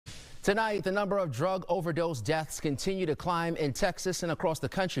Tonight, the number of drug overdose deaths continue to climb in Texas and across the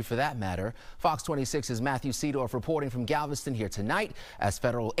country for that matter. Fox 26's Matthew Seedorff reporting from Galveston here tonight as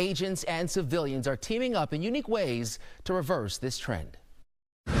federal agents and civilians are teaming up in unique ways to reverse this trend.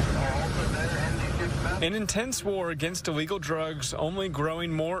 An intense war against illegal drugs only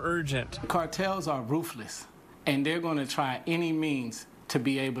growing more urgent. Cartels are ruthless, and they're going to try any means to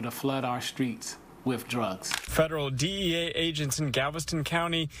be able to flood our streets with drugs. Federal DEA agents in Galveston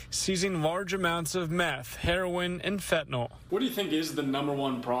County seizing large amounts of meth, heroin, and fentanyl. What do you think is the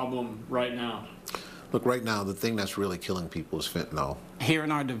 #1 problem right now? Look, right now, the thing that's really killing people is fentanyl. Here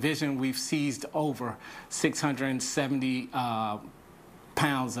in our division, we've seized over 670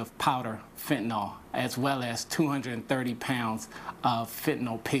 pounds of powder fentanyl, as well as 230 pounds of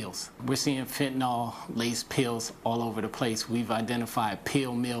fentanyl pills. We're seeing fentanyl-laced pills all over the place. We've identified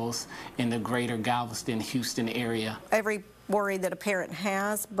pill mills in the greater Galveston, Houston area. Every worry that a parent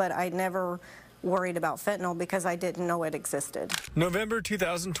has, but I never worried about fentanyl because I didn't know it existed. November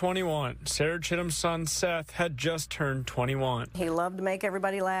 2021, Sarah Chittum's son Seth had just turned 21. He loved to make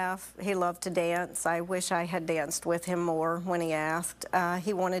everybody laugh. He loved to dance. I wish I had danced with him more when he asked.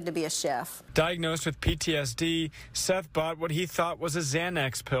 He wanted to be a chef. Diagnosed with PTSD, Seth bought what he thought was a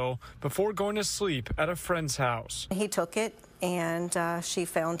Xanax pill before going to sleep at a friend's house. He took it, and she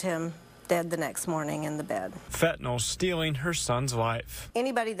found him dead the next morning in the bed. Fentanyl stealing her son's life.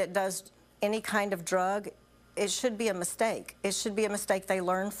 Anybody that does any kind of drug, it should be a mistake. It should be a mistake they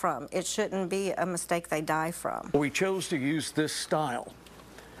learn from. It shouldn't be a mistake they die from. We chose to use this style,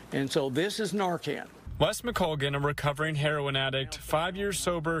 and so this is Narcan. Les McColgan, a recovering heroin addict, 5 years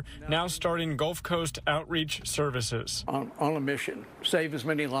sober, now starting Gulf Coast outreach services. On a mission, save as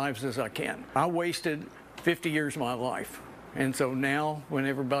many lives as I can. I wasted 50 years of my life, and so now when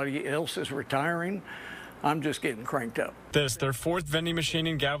everybody else is retiring, I'm just getting cranked up. This, their 4th vending machine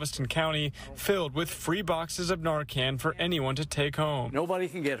in Galveston County, filled with free boxes of Narcan for anyone to take home. Nobody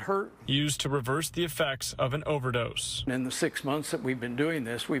can get hurt. Used to reverse the effects of an overdose. In the 6 months that we've been doing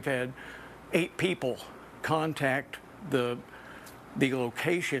this, we've had 8 people contact the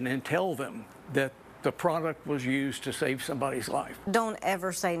location and tell them that the product was used to save somebody's life. Don't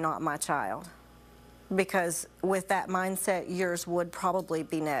ever say not my child, because with that mindset, yours would probably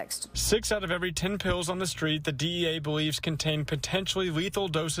be next. 6 out of every 10 pills on the street the DEA believes contain potentially lethal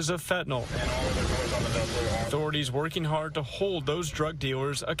doses of fentanyl. Authorities working hard to hold those drug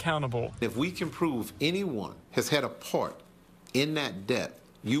dealers accountable. If we can prove anyone has had a part in that death,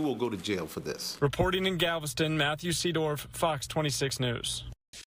 you will go to jail for this. Reporting in Galveston, Matthew Seedorff, Fox 26 News.